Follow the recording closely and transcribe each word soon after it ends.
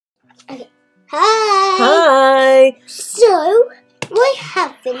Okay. Hi. Hi. So, what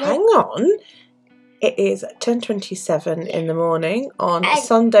happened? Hang on. It is 10:27 in the morning on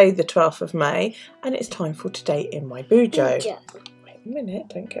Sunday the 12th of May, and it's time for Today in My BuJo. Wait a minute,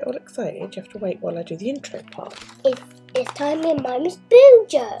 don't get all excited. You have to wait while I do the intro part. It's time in Mummy's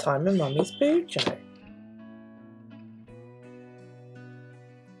BuJo. Time in Mummy's BuJo.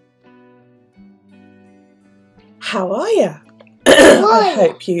 How are you? I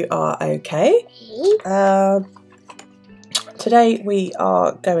hope you are okay. Today we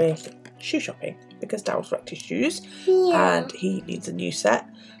are going shoe shopping because Daryl's wrecked his shoes and he needs a new set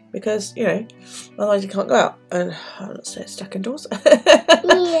because, you know, otherwise he can't go out and I'm not stuck indoors.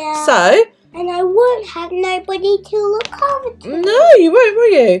 Yeah. So. And I won't have nobody to look after. No, you won't,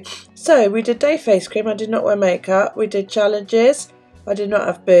 will you? So we did day face cream. I did not wear makeup. We did challenges. I did not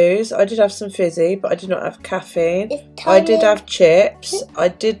have booze. I did have some fizzy, but I did not have caffeine. I did have chips. I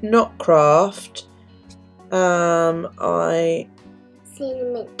did not craft. I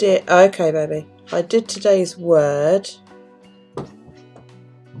did. Okay, baby. I did today's word.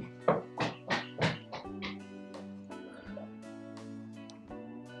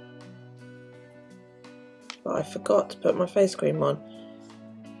 But I forgot to put my face cream on.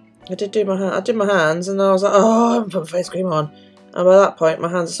 I did do my hand. I did my hands, and I was like, oh, I haven't put my face cream on. And by that point, my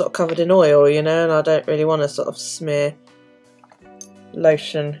hands are sort of covered in oil, you know, and I don't really want to sort of smear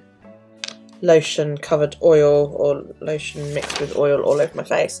lotion covered oil or lotion mixed with oil all over my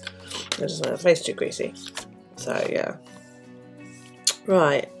face. I just want my face too greasy. So yeah.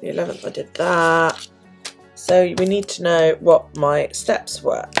 Right, the 11th I did that. So we need to know what my steps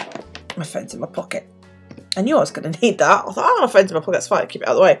were. My phone's in my pocket. I knew I was going to need that. I thought, oh, my phone's in my pocket, that's fine, keep it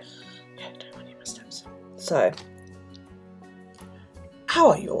out of the way. Yeah, don't need my steps. So, how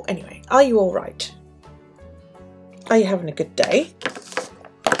are you all anyway? Are you all right? Are you having a good day?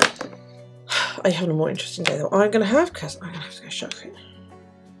 Are you having a more interesting day than what I'm going to have? Because I'm going to have to go shopping.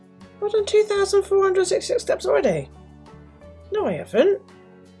 I've done 2,466 steps already. No, I haven't.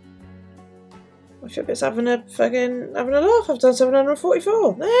 My Fitbit's having a laugh. I've done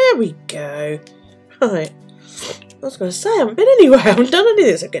 744. There we go. Right. I was going to say, I haven't been anywhere. I haven't done any of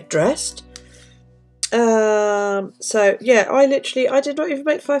this. I get dressed. So, yeah, I did not even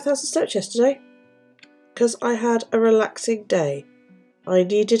make 5,000 steps yesterday. Because I had a relaxing day. I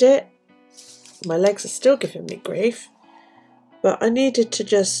needed it. My legs are still giving me grief. But I needed to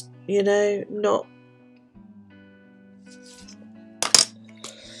just, you know, not...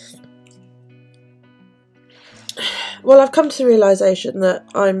 Well, I've come to the realisation that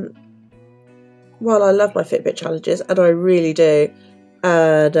while I love my Fitbit challenges, and I really do,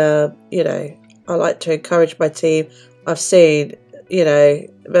 and, you know, I like to encourage my team. I've seen, you know,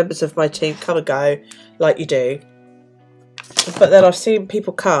 members of my team come and go like you do. But then I've seen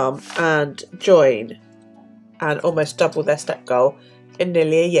people come and join and almost double their step goal in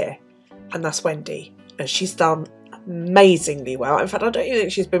nearly a year. And that's Wendy. And she's done amazingly well. In fact, I don't even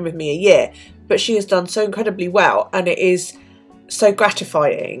think she's been with me a year, but she has done so incredibly well. And it is so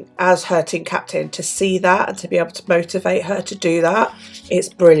gratifying as her team captain to see that and to be able to motivate her to do that. It's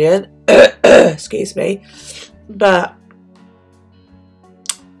brilliant. Excuse me. But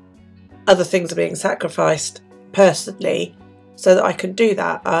other things are being sacrificed personally so that I can do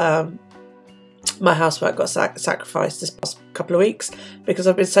that. My housework got sacrificed this past couple of weeks because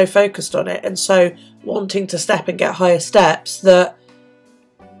I've been so focused on it and so wanting to step and get higher steps that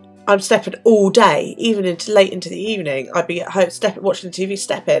I'm stepping all day, even into late into the evening. I'd be at home watching TV,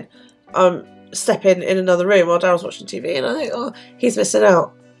 stepping in another room while Daryl's watching TV, and I think, oh, he's missing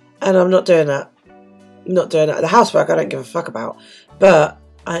out, and I'm not doing that. I'm not doing that. The housework I don't give a fuck about, but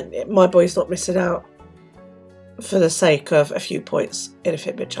my boy's not missing out for the sake of a few points in a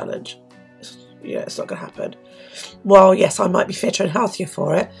Fitbit challenge. You know, it's not going to happen. While yes, I might be fitter and healthier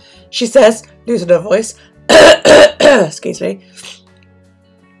for it, she says, losing her voice. Excuse me.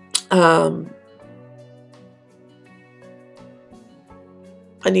 I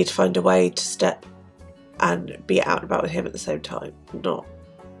need to find a way to step and be out and about with him at the same time, not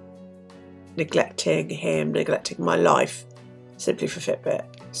neglecting him, neglecting my life simply for Fitbit.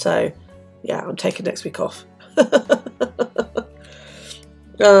 So yeah, I'm taking next week off.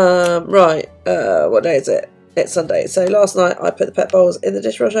 Right, what day is it? It's Sunday. So last night I put the pet bowls in the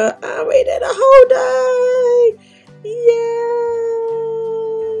dishwasher and we did a whole day. Yay!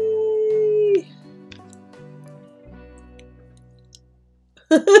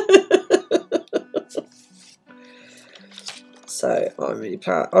 So I'm really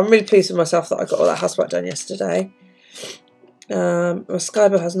proud. I'm really pleased with myself that I got all that housework done yesterday. My Sky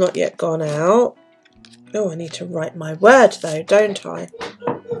Bill has not yet gone out. Oh, I need to write my word though, don't I?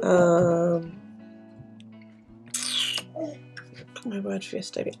 My word for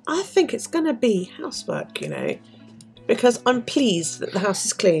yesterday. I think it's going to be housework, you know, because I'm pleased that the house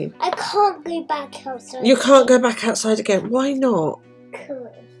is clean. I can't go back outside. You can't go back outside again. Why not?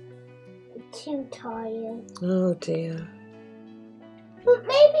 Because I'm too tired. Oh dear. But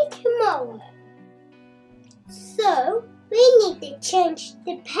maybe tomorrow. So, we need to change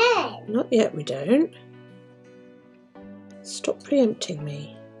the pen. Not yet, we don't. Stop preempting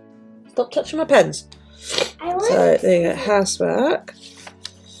me. Stop touching my pens. So, there you go, housework.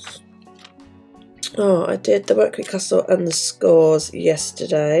 Oh, I did the work week hustle and the scores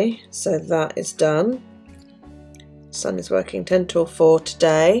yesterday, so that is done. Son is working 10 till 4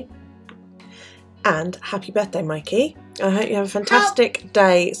 today. And happy birthday, Mikey. I hope you have a fantastic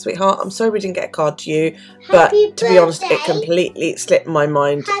day, sweetheart. I'm sorry we didn't get a card to you, but to be honest, it completely slipped my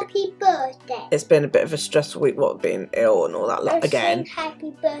mind. Happy birthday. It's been a bit of a stressful week, what, being ill and all that lot again. Happy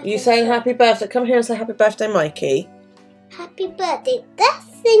birthday. You saying happy birthday? Come here and say happy birthday, Mikey. Happy birthday. Let's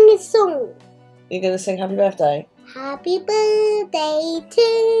sing a song. You're going to sing happy birthday? Happy birthday to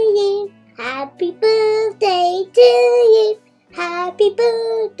you. Happy birthday to you. Happy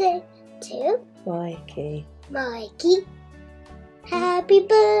birthday to Mikey. Mikey. Happy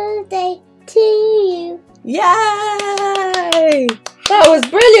birthday to you. Yay! That was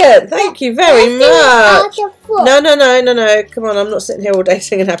brilliant. Thank you very much. No. Come on, I'm not sitting here all day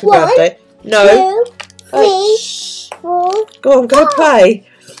singing happy birthday. No. 2, 3, 4. Go on, go play.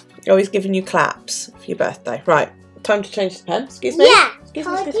 Oh, he's giving you claps for your birthday. Right, time to change the pen. Excuse me. Yeah, excuse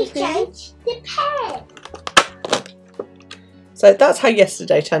time me. to change the pen. So that's how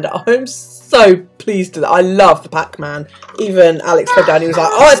yesterday turned out. I'm so pleased with it. I love the Pac-Man. Even Alex came down, he was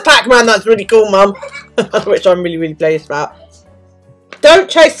like, oh, it's Pac-Man, that's really cool, Mum. Which I'm really, really pleased about. Don't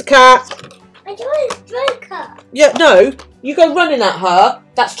chase the cat. I don't want to stroke her. Yeah, no. You go running at her.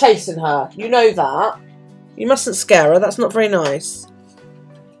 That's chasing her. You know that. You mustn't scare her. That's not very nice.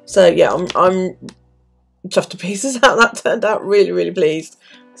 So, yeah, I'm chuffed to pieces how that turned out. Really, really pleased.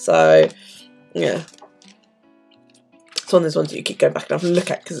 So, yeah. It's one of those ones that you keep going back and have a look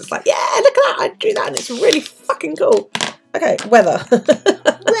at because it's like, yeah, look at that. I do that and it's really fucking cool. Okay, weather.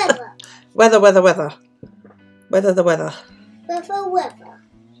 Weather. Weather.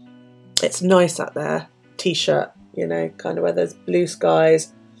 It's nice out there. T-shirt, you know, kind of weather. There's blue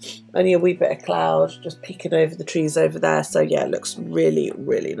skies. Only a wee bit of cloud just peeking over the trees over there. So, yeah, it looks really,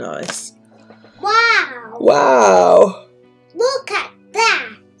 really nice. Wow. Look at that.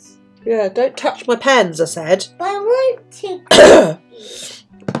 Yeah, don't touch my pens, I said. But I want to.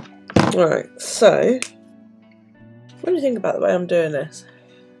 Right, so what do you think about the way I'm doing this?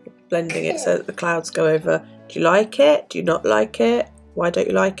 Blending it so that the clouds go over. Do you like it? Do you not like it? Why don't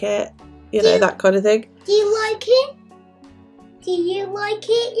you like it? You know, that kind of thing. Do you like it? Do you like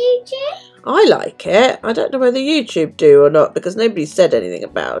it, YouTube? I like it. I don't know whether YouTube do or not because nobody said anything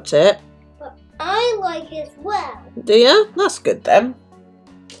about it. But I like it as well. Do you? That's good then.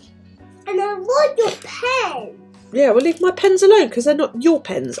 And I like your pens. Yeah, well, leave my pens alone because they're not your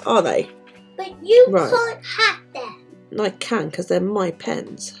pens, are they? But you can't have them. I can because they're my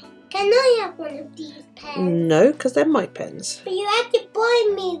pens. Can I have one of these pens? No, because they're my pens. But you have to buy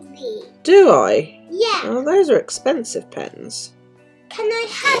me these. Do I? Yeah. Oh, those are expensive pens. Can I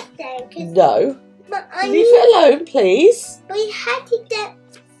have them? No. But Leave it alone, please. But you had to get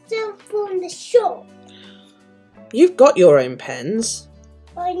some from the shop. You've got your own pens.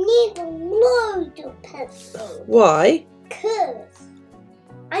 I need loads of pencils. Why? Because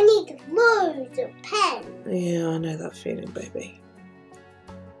I need loads of pens. Yeah, I know that feeling, baby.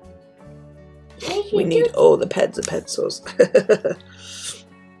 We need all the pens and pencils.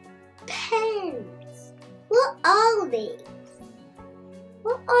 Pens. What are these?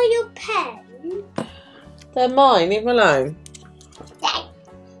 What are your pens? They're mine, leave them alone.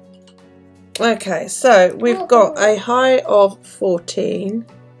 Okay, so we've got a high of 14,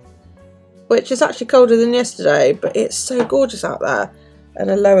 which is actually colder than yesterday, but it's so gorgeous out there,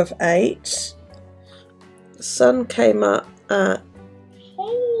 and a low of 8. The sun came up at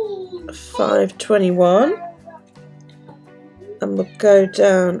 5:21, and we'll go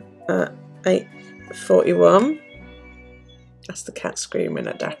down at 8:41. That's the cat screaming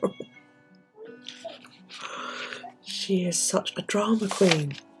at Daryl. She is such a drama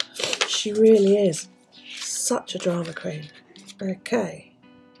queen. She really is. Such a drama queen. Okay.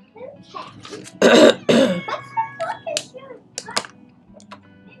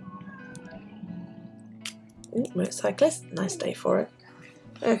 Motorcyclist. Nice day for it.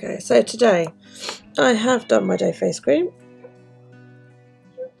 Okay, so today I have done my day face cream.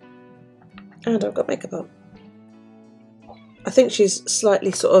 And I've got makeup on. I think she's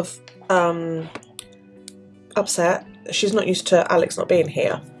slightly sort of upset. She's not used to Alex not being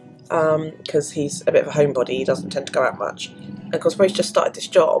here because he's a bit of a homebody. He doesn't tend to go out much. And of course, when he's just started this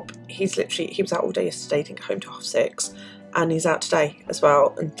job, he was out all day yesterday, didn't get home till 6:30, and he's out today as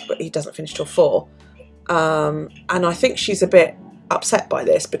well, but he doesn't finish till 4. And I think she's a bit upset by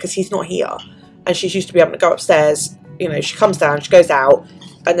this because he's not here, and she's used to be able to go upstairs. You know, she comes down, she goes out,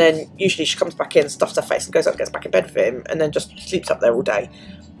 and then usually she comes back in, stuffs her face, and goes up, gets back in bed with him, and then just sleeps up there all day.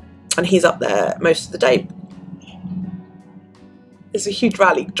 And he's up there most of the day. There's a huge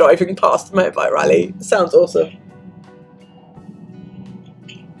rally driving past, the motorbike rally. It sounds awesome.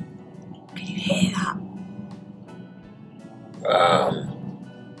 Can you hear that?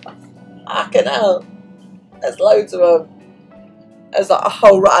 I can help. There's loads of them. There's like a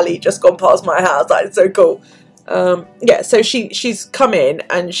whole rally just gone past my house. That is so cool. Yeah, so she's come in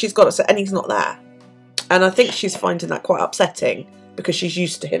and she's got upset, and he's not there. And I think she's finding that quite upsetting because she's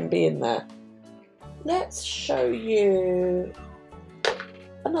used to him being there. Let's show you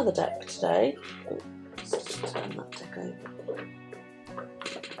another deck today. Let's just turn that deck over.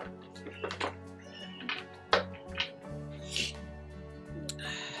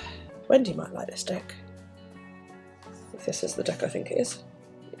 Wendy might like this deck. If this is the deck I think it is.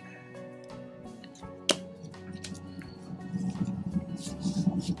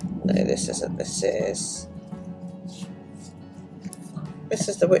 No, this isn't. This is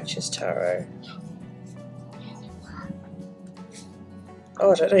the Witch's Tarot.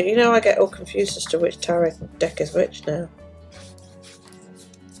 Oh, I don't know. You know, I get all confused as to which tarot deck is which now.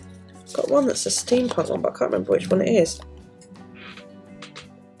 I've got one that's a steampunk one, but I can't remember which one it is.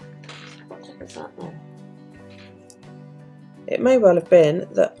 What deck is that then? It may well have been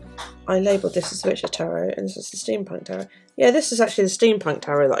that I labelled this as the Witch's Tarot and this is the Steampunk Tarot. Yeah, this is actually the Steampunk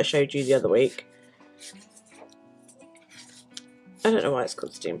Tarot that I showed you the other week. I don't know why it's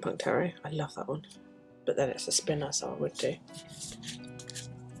called Steampunk Tarot. I love that one. But then it's a spinner, so I would do.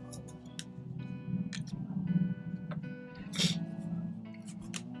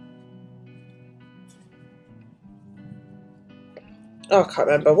 Oh, I can't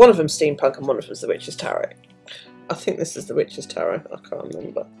remember. One of them's Steampunk and one of them's the Witch's Tarot. I think this is the Witch's Tarot. I can't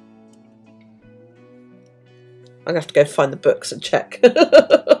remember. I'm going to have to go find the books and check.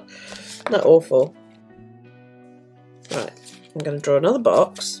 Not awful. Right, I'm going to draw another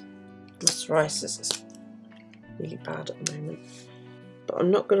box. My psoriasis is really bad at the moment. But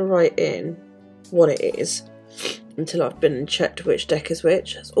I'm not going to write in what it is until I've been and checked which deck is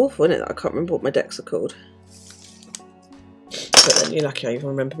which. It's awful, isn't it, that I can't remember what my decks are called. But then you're lucky I even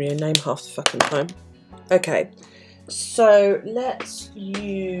remember my own name half the fucking time. Okay, so let's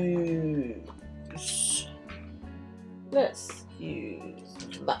use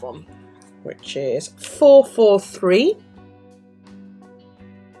that one, which is 443.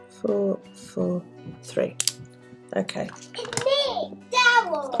 443. Okay. It's me,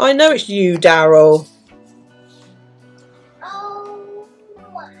 Daryl. I know it's you, Daryl. Oh,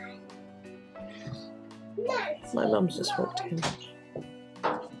 my. Nice. My mum's just walked in.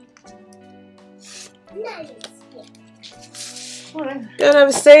 Nice. Go and have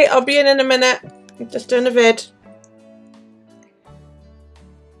a seat. I'll be in a minute. I'm just doing a vid.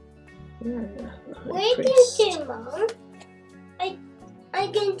 What can you do, Mum? I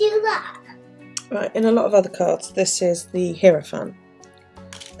can do that. Right, in a lot of other cards, this is the Hierophant.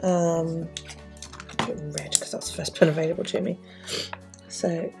 Put it in red because that's the first pen available to me.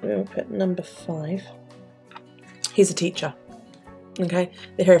 So we're going to put number 5. He's a teacher. Okay,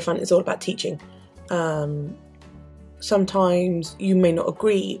 the Hierophant is all about teaching. Sometimes you may not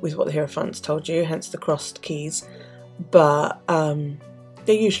agree with what the Hierophant's told you, hence the crossed keys, but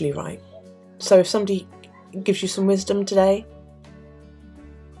they're usually right. So if somebody gives you some wisdom today,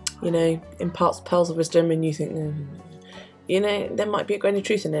 you know, imparts pearls of wisdom, and you think, you know, there might be a grain of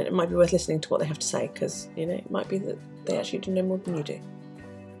truth in it. It might be worth listening to what they have to say, because, you know, it might be that they actually do know more than you do.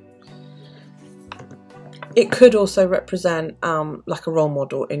 It could also represent like a role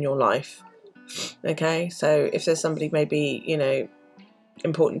model in your life. Okay, so if there's somebody maybe, you know,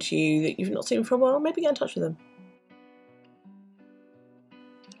 important to you that you've not seen for a while, maybe get in touch with them.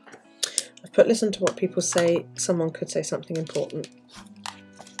 I've put listen to what people say. Someone could say something important.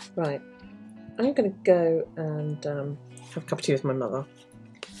 Right, I'm going to go and have a cup of tea with my mother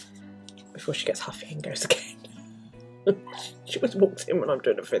before she gets huffy and goes again. She always walks in when I'm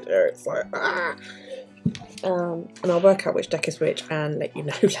doing a video. It's like, ah! And I'll work out which deck is which and let you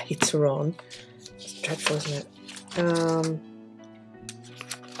know later on. It's dreadful, isn't it? Oh,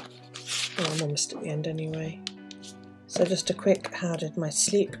 I'm almost at the end anyway. So just a quick, how did my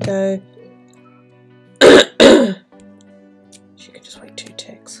sleep go?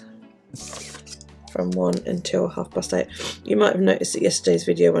 from 1 until 8:30. You might have noticed that yesterday's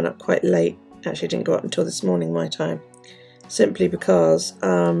video went up quite late. Actually didn't go up until this morning my time, simply because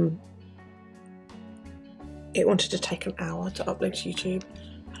it wanted to take an hour to upload to YouTube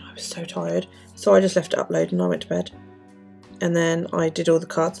and I was so tired, so I just left it upload and I went to bed. And then I did all the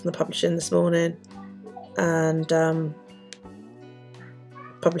cards and the publishing this morning and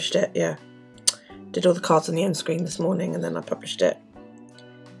published it. Yeah, did all the cards on the end screen this morning and then I published it,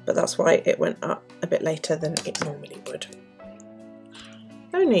 but that's why it went up a bit later than it normally would.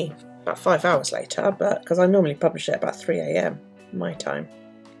 Only about 5 hours later, but because I normally publish it about 3 AM my time,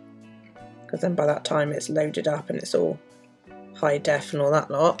 because then by that time it's loaded up and it's all high def and all that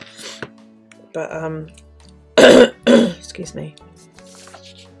lot. But excuse me.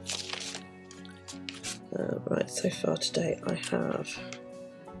 Right, so far today I have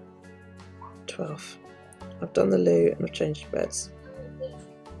 12. I've done the loo and I've changed the beds.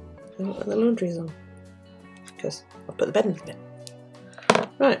 And the laundry's on because I've put the bed in the bin.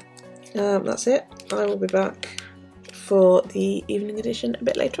 Right, that's it. I will be back for the evening edition a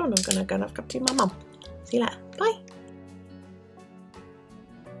bit later on. I'm going to go and have a cup of tea with my mum. See you later. Bye.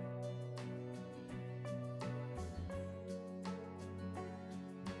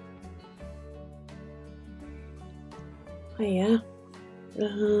 Hiya.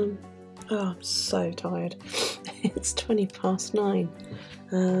 Oh, I'm so tired. It's 9:20.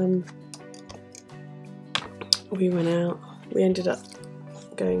 We went out. We ended up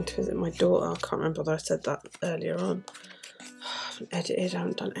going to visit my daughter. I can't remember whether I said that earlier on. I haven't edited, I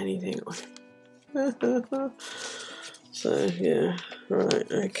haven't done anything. So yeah,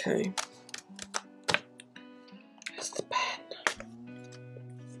 right, okay. Where's the pen?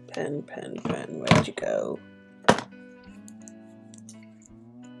 Pen, where'd you go?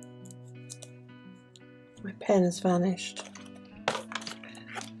 My pen has vanished.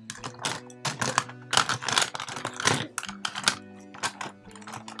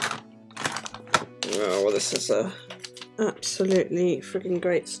 Oh, well, this is a absolutely freaking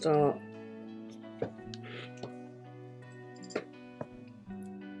great start.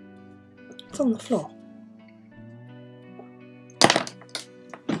 It's on the floor.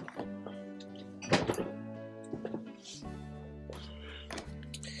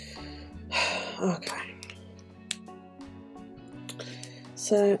 Okay.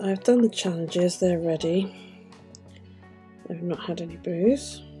 So I've done the challenges, they're ready. I've not had any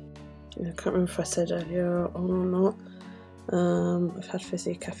booze. I can't remember if I said earlier on or not. I've had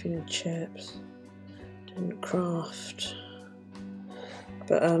fizzy, caffeine and chips. Didn't craft.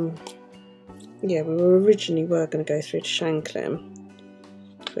 But yeah, we originally were going to go through to Shanklin,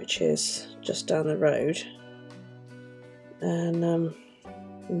 which is just down the road. And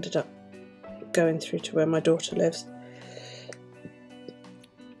ended up going through to where my daughter lives.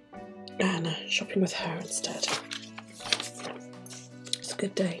 And shopping with her instead. It's a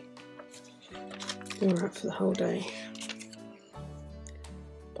good day. We were out for the whole day.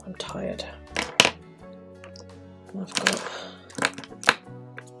 But I'm tired. And I've got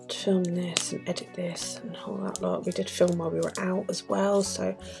to film this and edit this and all that lot. We did film while we were out as well,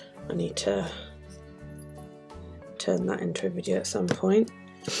 so I need to turn that into a video at some point.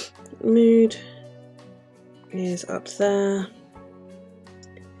 Mood is up there.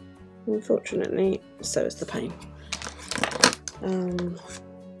 Unfortunately, so is the pain.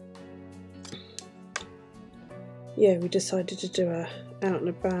 Yeah, we decided to do a out and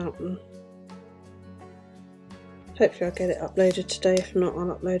about, and hopefully I'll get it uploaded today. If not,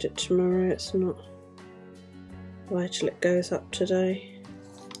 I'll upload it tomorrow. It's not vital it goes up today,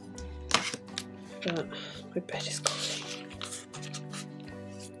 but my bed is cold.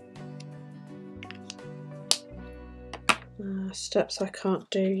 Steps I can't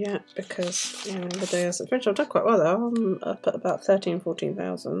do yet because the day hasn't finished. I've done quite well though. I'm up at about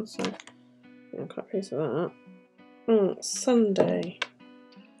 14,000 so I'm quite pleased with that. Sunday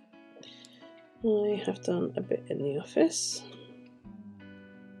I have done a bit in the office.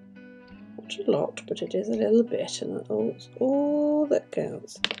 Not a lot, but it is a little bit, and that's all that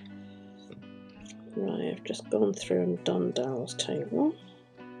counts. Right, I've just gone through and done Dal's table.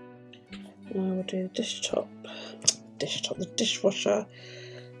 And I will do the the dishwasher,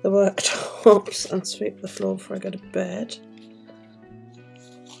 the worktops, and sweep the floor before I go to bed.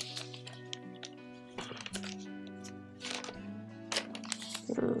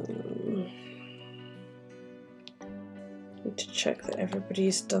 Need to check that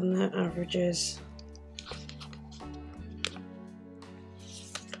everybody's done their averages.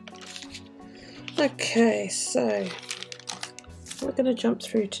 Okay, so we're going to jump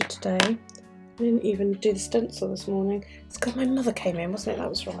through to today. I didn't even do the stencil this morning. It's because my mother came in, wasn't it? That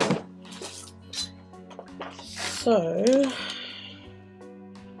was right. So,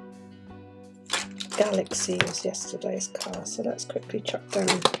 Galaxy was yesterday's car, so let's quickly chuck down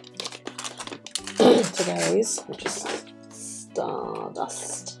today's, which is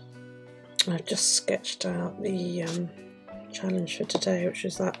Stardust. I've just sketched out the challenge for today, which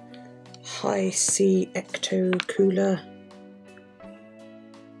is that high C ecto cooler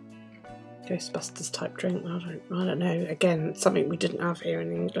Ghostbusters type drink. I don't know. Again, it's something we didn't have here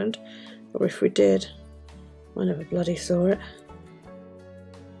in England, or if we did, I never bloody saw it.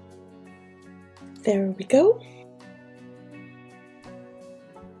 There we go.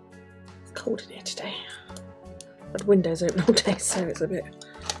 It's cold in here today. Had windows open all day, so it's a bit.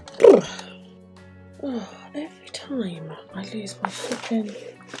 Oh, every time I lose my flipping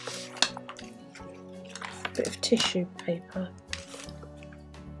bit of tissue paper,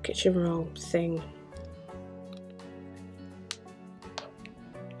 kitchen roll thing.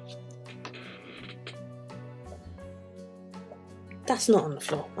 That's not on the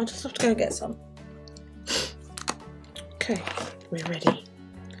floor. I just have to go and get some. Okay, we're ready.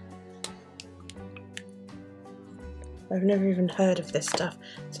 I've never even heard of this stuff,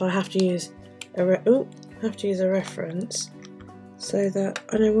 so I have to use a reference so that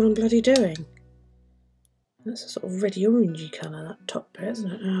I know what I'm bloody doing. That's a sort of reddy orangey colour, that top bit,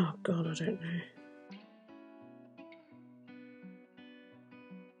 isn't it? Oh god, I don't know.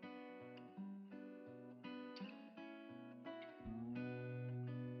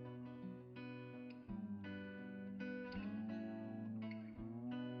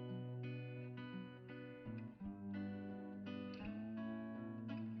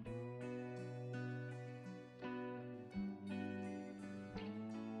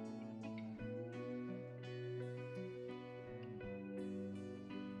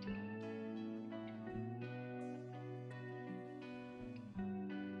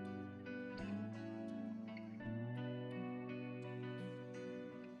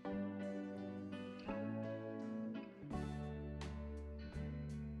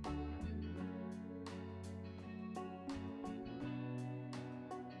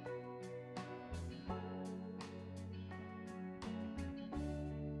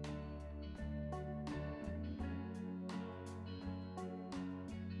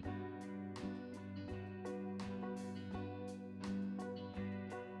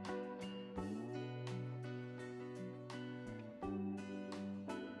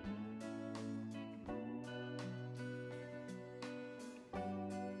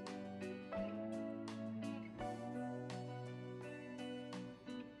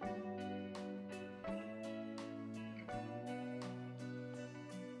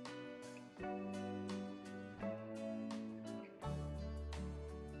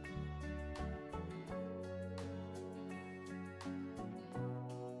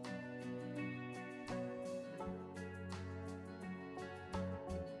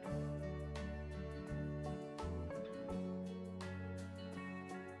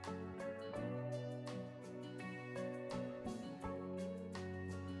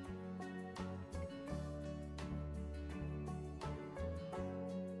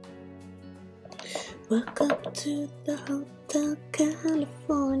 Welcome to the Hotel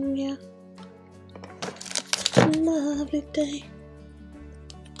California. A lovely day.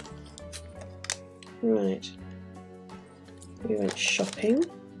 Right. We went shopping.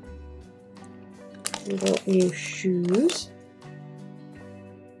 We bought new shoes.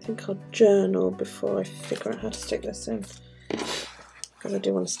 I think I'll journal before I figure out how to stick this in. Because I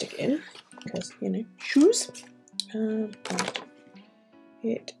do want to stick it in. Because, you know, shoes. Right.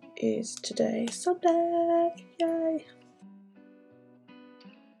 It is today Sunday, yay!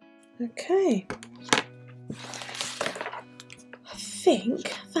 Okay, I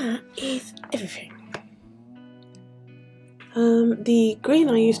think that is everything. The green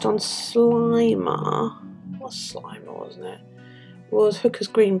I used on Slimer, wasn't it? Was Hooker's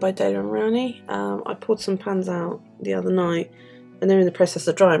Green by Dale and Rowney. I poured some pans out the other night and they're in the process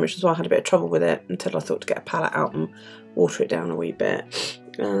of drying, which is why I had a bit of trouble with it until I thought to get a palette out and water it down a wee bit.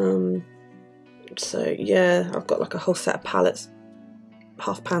 So yeah, I've got like a whole set of palettes,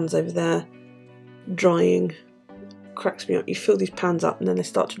 half pans over there, drying. Cracks me up. You fill these pans up and then they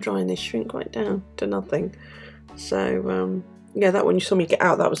start to dry and they shrink right down to nothing. So yeah, that one you saw me get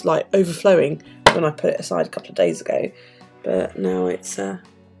out, that was like overflowing when I put it aside a couple of days ago, but now it's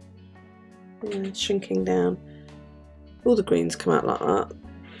shrinking down. All the greens come out like that,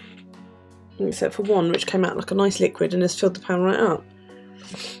 except for one which came out like a nice liquid and has filled the pan right up.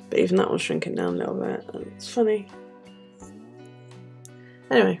 But even that one's shrinking down a little bit. It's funny.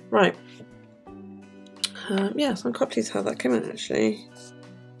 Anyway, right. Yeah, so I'm quite pleased how that came out actually.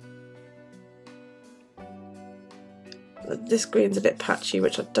 this green's a bit patchy,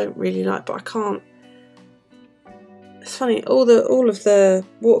 which I don't really like, but I can't. It's funny, all of the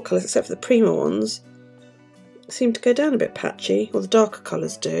watercolours except for the Prima ones seem to go down a bit patchy, or the darker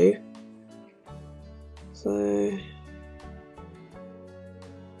colours do. So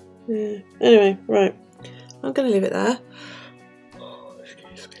yeah. Anyway, right. I'm going to leave it there. Oh,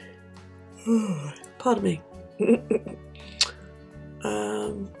 excuse me. Oh, pardon me.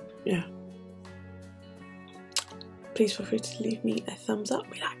 Yeah. Please feel free to leave me a thumbs up.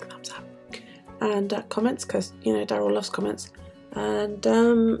 We like thumbs up. And comments, because, you know, Daryl loves comments. And,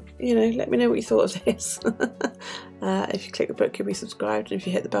 you know, let me know what you thought of this. If you click the book, you'll be subscribed. And if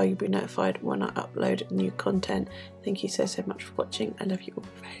you hit the bell, you'll be notified when I upload new content. Thank you so much for watching. I love you all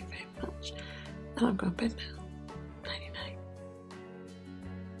very, very much. And I'm going to bed now.